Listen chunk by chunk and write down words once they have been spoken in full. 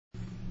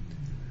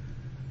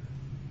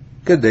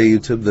Good day,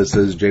 YouTube. This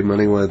is Jay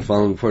Money with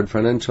Falling Forward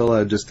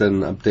Financial. Just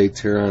an update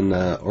here on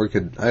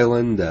Orchid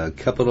Island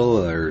Capital,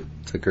 or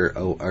ticker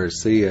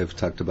ORC. I've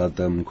talked about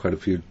them quite a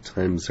few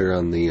times here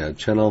on the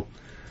channel.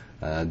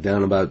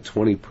 Down about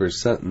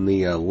 20% in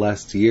the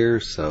last year,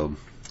 so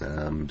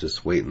I'm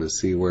just waiting to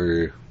see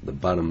where the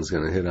bottom is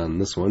going to hit on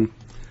this one.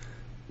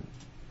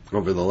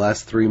 Over the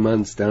last 3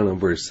 months, down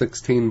over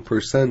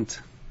 16%.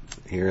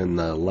 Here in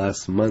the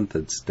last month,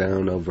 it's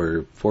down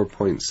over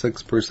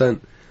 4.6%.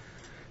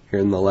 Here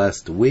in the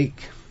last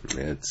week,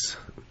 it's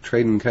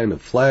trading kind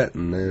of flat,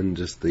 and then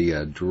just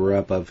the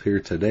drop off here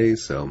today,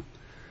 so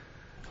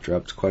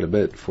dropped quite a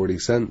bit, 40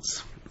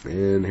 cents.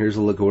 And here's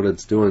a look at what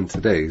it's doing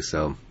today.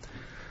 So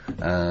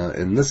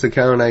in this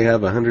account, I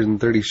have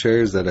 130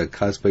 shares at a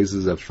cost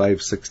basis of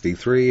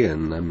 $5.63,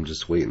 and I'm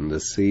just waiting to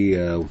see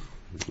how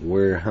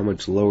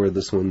much lower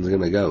this one's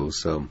gonna go.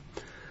 So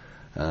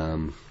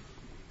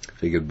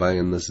figured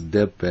buying this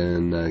dip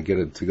and get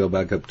it to go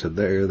back up to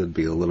there, that'd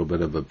be a little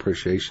bit of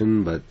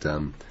appreciation, but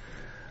I'm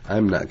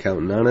not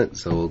counting on it,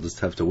 so we'll just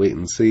have to wait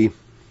and see.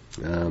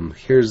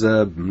 Here's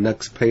a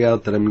next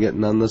payout that I'm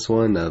getting on this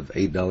one of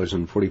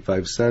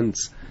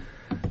 $8.45,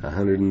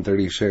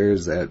 130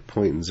 shares at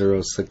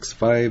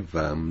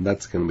 0.065.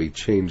 That's going to be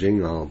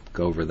changing. I'll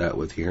go over that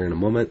with you here in a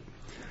moment.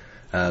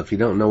 If you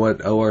don't know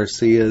what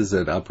ORC is,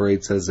 it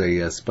operates as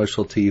a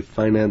specialty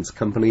finance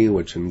company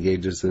which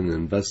engages in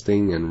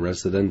investing in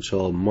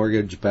residential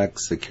mortgage-backed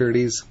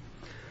securities.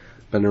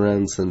 Been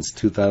around since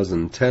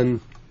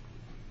 2010.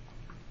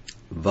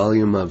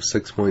 Volume of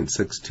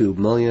 6.62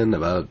 million,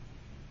 about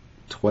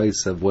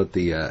twice of what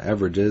the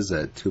average is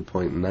at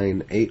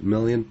 2.98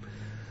 million.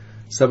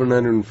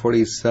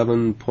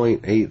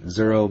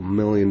 $747.80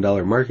 million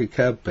market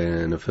cap,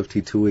 and a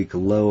 52-week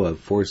low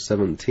of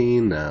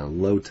 417,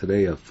 low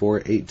today of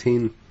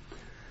 418.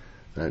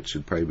 That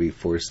should probably be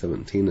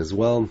 417 as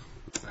well.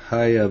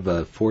 High of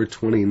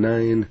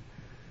 429,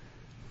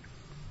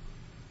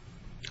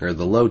 or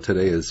the low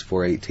today is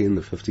 418,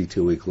 the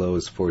 52-week low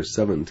is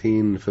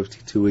 417,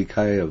 52-week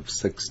high of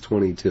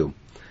 622.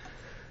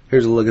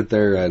 Here's a look at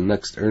their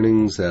next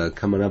earnings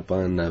coming up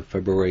on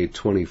February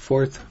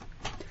 24th.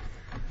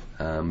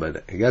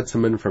 But I got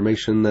some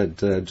information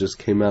that just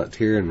came out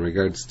here in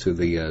regards to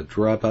the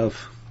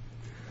drop-off.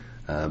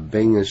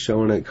 Bing is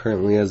showing it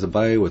currently as a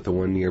buy with a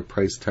 1-year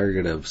price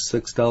target of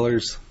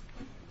 $6.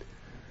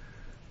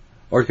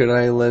 Orchid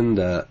Island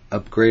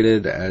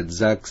upgraded at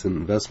Zacks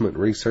Investment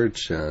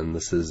Research, and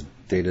this is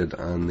dated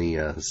on the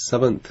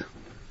 7th.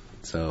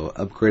 So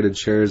upgraded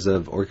shares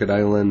of Orchid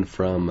Island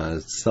from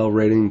a sell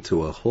rating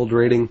to a hold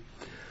rating.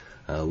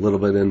 A little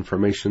bit of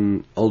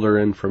information, older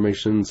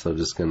information, so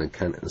just going to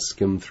kind of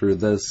skim through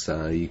this.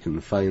 You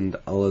can find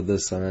all of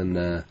this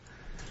on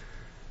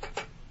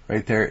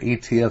right there,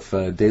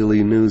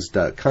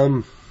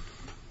 etfdailynews.com.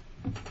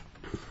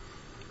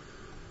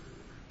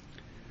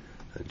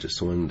 I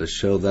just wanted to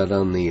show that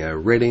on the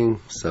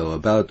rating. So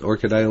about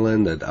Orchid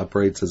Island, it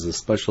operates as a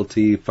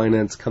specialty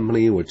finance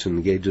company which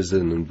engages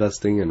in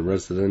investing in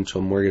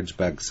residential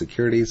mortgage-backed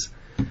securities.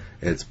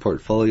 Its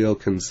portfolio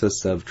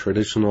consists of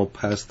traditional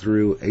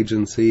pass-through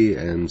agency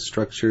and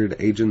structured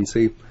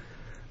agency.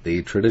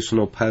 The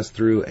traditional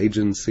pass-through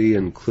agency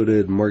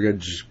included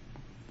mortgage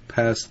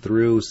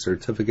pass-through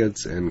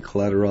certificates and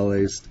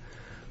collateralized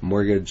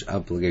mortgage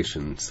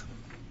obligations.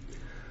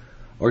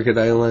 Orchid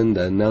Island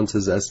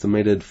announces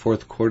estimated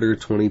fourth quarter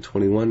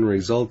 2021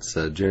 results,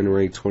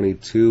 January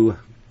 22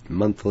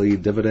 monthly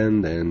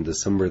dividend, and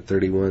December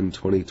 31,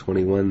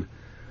 2021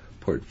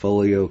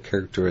 portfolio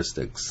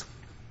characteristics.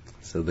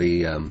 So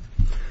the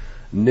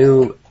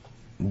new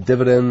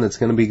dividend that's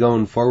going to be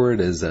going forward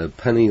is a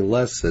penny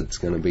less. It's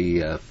going to be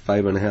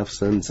 5.5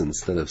 cents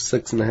instead of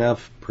 6.5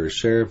 per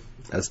share.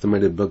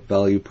 Estimated book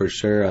value per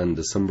share on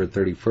December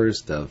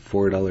 31st of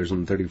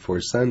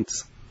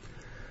 $4.34.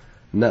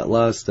 Net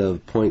loss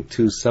of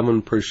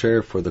 0.27 per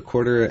share for the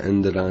quarter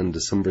ended on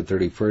December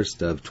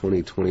 31st of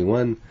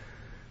 2021.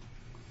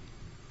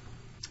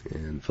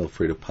 And feel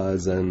free to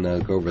pause and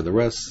go over the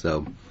rest.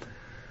 So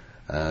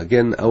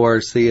again,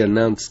 ORC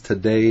announced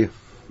today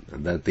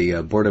that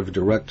the Board of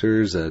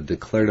Directors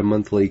declared a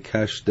monthly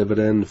cash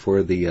dividend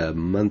for the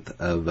month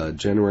of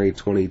January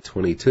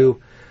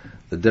 2022.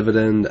 The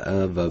dividend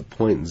of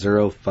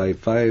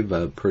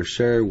 0.055 per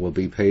share will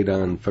be paid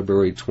on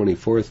February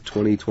 24th,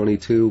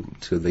 2022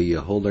 to the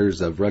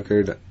holders of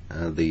record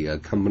the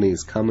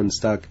company's common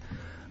stock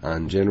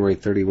on January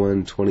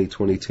 31,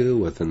 2022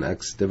 with an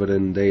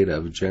ex-dividend date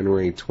of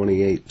January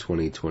 28,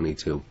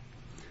 2022.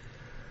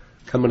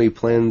 Company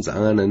plans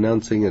on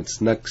announcing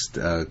its next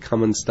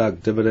common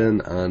stock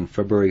dividend on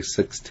February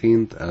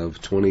 16th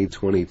of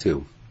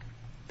 2022.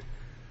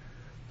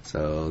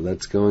 So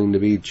that's going to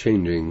be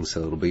changing,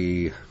 so it'll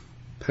be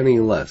penny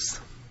less.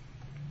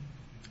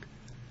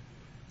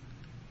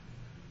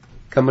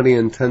 Company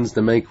intends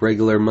to make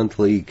regular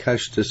monthly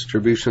cash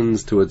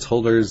distributions to its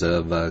holders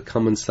of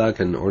common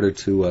stock in order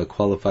to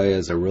qualify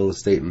as a real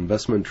estate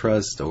investment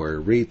trust or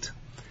REIT.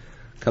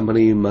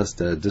 Company must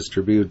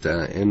distribute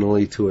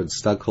annually to its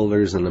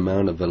stockholders an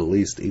amount of at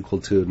least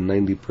equal to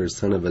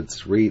 90% of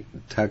its REIT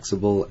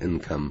taxable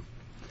income.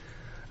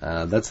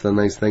 That's the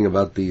nice thing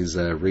about these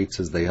REITs,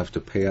 is they have to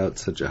pay out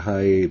such a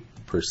high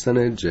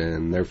percentage,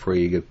 and therefore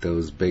you get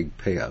those big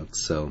payouts.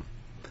 So,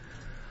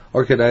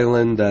 Orchid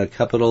Island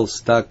Capital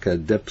stock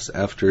dips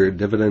after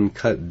dividend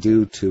cut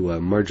due to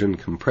margin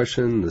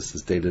compression. This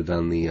is dated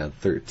on the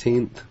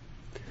 13th.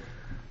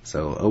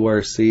 So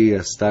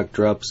ORC stock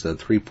drops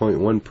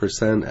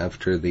 3.1%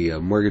 after the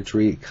mortgage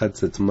REIT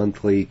cuts its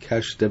monthly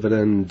cash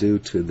dividend due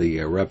to the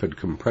rapid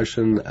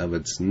compression of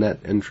its net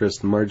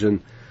interest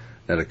margin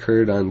that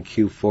occurred on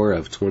Q4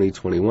 of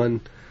 2021.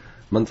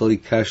 Monthly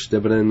cash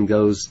dividend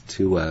goes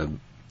to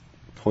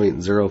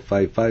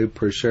 0.055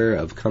 per share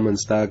of common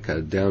stock,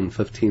 down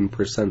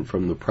 15%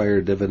 from the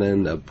prior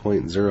dividend of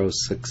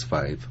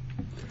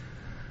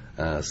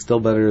 0.065. Still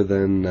better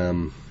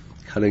than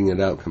cutting it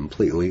out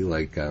completely,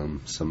 like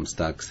some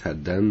stocks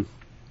had done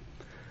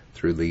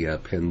through the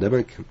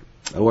pandemic.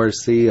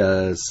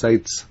 ORC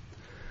cites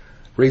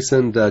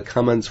recent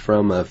comments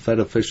from Fed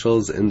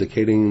officials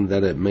indicating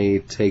that it may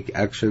take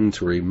action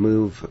to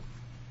remove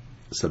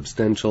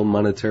substantial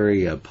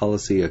monetary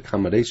policy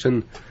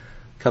accommodation.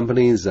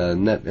 Company's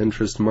net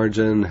interest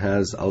margin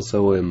has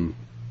also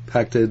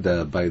impacted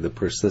by the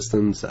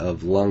persistence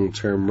of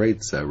long-term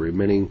rates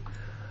remaining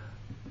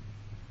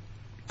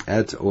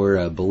at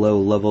or below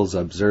levels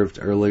observed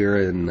earlier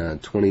in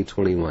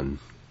 2021.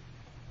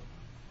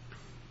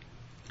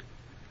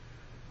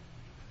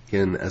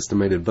 Again,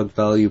 estimated book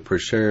value per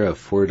share of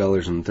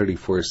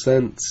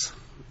 $4.34.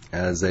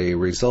 As a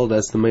result,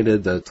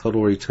 estimated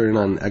total return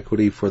on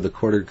equity for the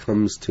quarter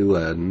comes to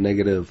a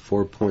negative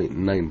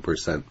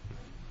 4.9%.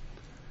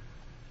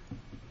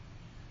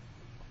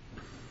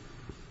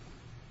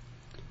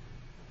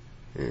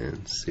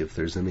 And see if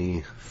there's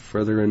any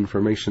further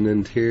information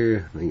in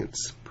here. I think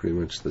it's pretty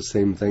much the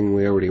same thing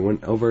we already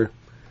went over.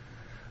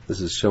 This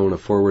is showing a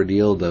forward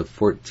yield of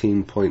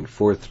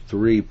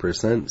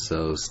 14.43%,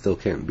 so still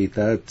can't beat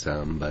that,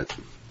 but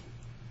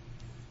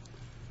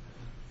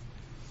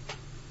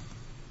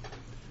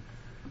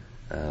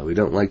we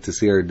don't like to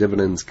see our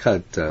dividends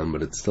cut,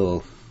 but it's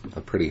still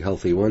a pretty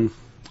healthy one.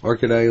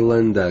 Orchid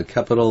Island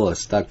Capital,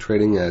 stock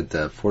trading at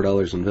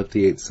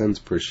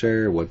 $4.58 per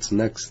share. What's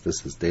next?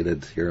 This is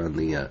dated here on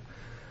the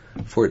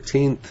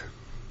 14th.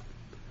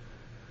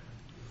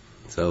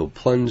 So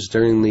plunged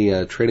during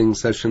the trading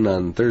session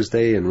on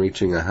Thursday and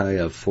reaching a high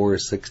of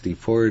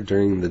 $4.64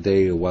 during the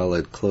day, while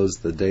it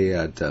closed the day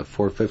at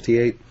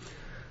 $4.58.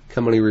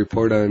 Company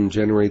report on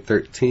January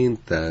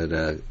 13th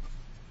that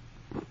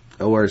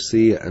ORC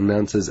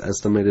announces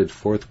estimated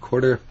fourth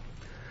quarter,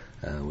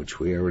 which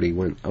we already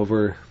went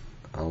over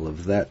all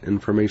of that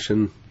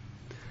information.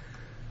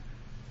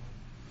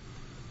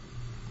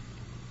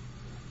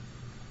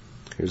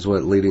 Here's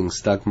what leading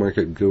stock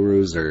market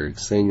gurus are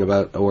saying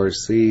about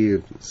ORC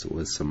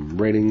with some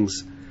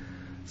ratings.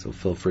 So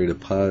feel free to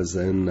pause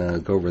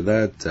and go over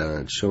that.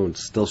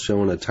 It's still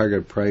showing a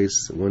target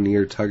price, 1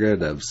 year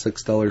target of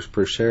 $6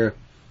 per share.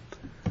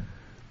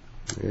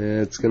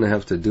 It's going to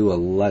have to do a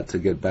lot to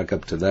get back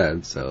up to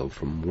that. So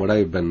from what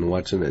I've been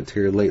watching it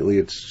here lately,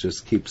 it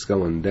just keeps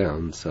going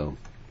down. So,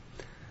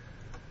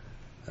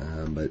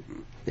 but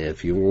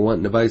if you were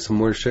wanting to buy some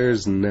more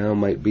shares, now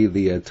might be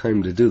the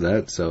time to do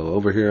that. So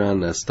over here on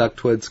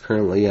StockTwits,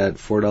 currently at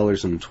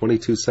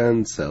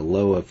 $4.22, a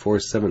low of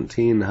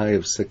 $4.17, high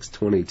of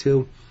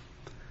 $6.22.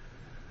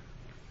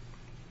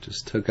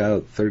 Just took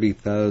out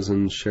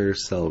 30,000 share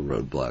sell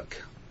roadblock.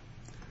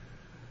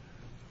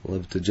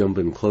 Love to jump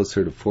in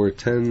closer to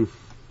 410.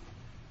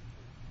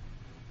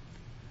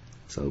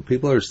 So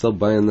people are still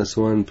buying this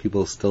one.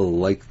 People still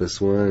like this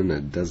one.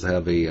 It does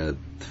have a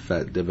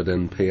fat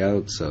dividend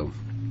payout, so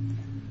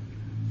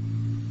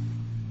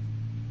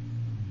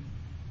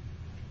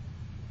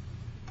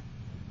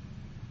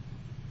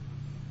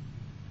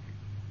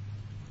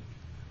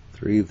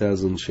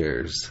 3,000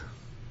 shares.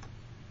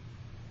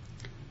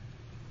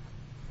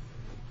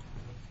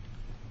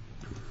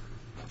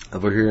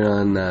 Over here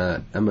on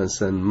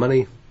MSN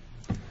Money,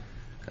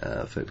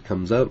 if it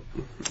comes up,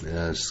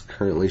 it's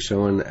currently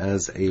showing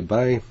as a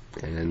buy,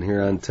 and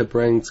here on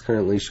TipRank, it's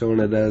currently showing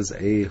it as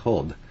a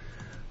hold.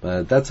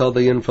 But that's all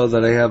the info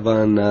that I have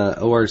on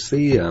ORC.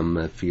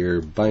 If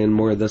you're buying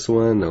more of this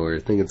one, or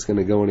think it's going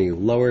to go any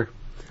lower,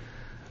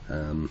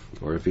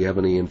 or if you have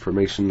any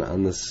information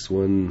on this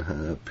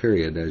one,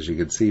 period, as you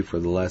can see for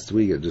the last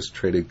week, it just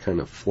traded kind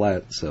of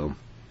flat, so,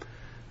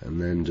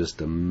 and then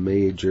just a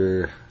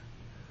major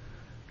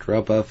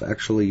drop off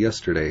actually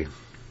yesterday,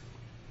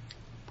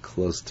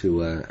 close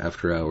to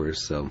after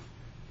hours. So,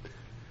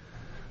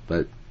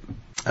 but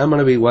I'm going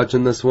to be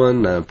watching this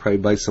one, probably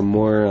buy some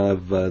more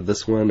of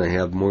this one. I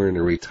have more in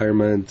a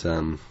retirement,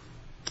 so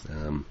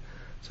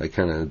I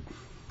kind of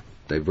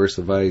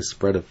diversify,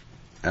 spread it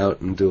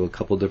out and do a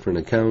couple different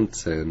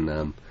accounts,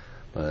 and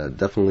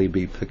definitely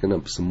be picking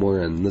up some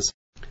more in this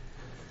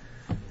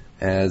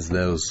as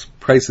those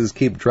prices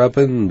keep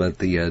dropping, but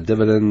the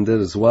dividend did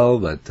as well.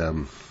 But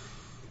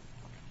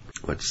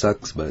which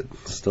sucks, but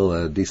still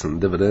a decent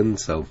dividend.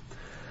 So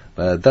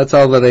that's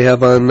all that I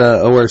have on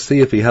ORC.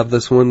 If you have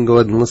this one, go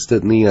ahead and list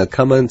it in the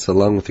comments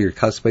along with your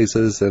cost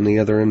basis, any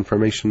other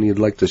information you'd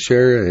like to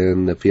share.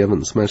 And if you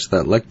haven't smashed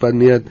that like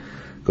button yet,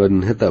 go ahead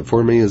and hit that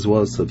for me, as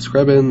well as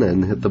subscribing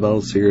and hit the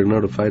bell so you're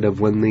notified of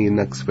when the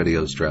next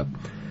videos drop.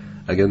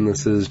 Again,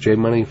 this is J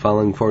Money,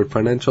 Falling Forward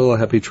Financial.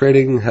 Happy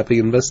trading, happy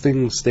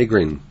investing, stay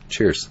green.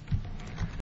 Cheers.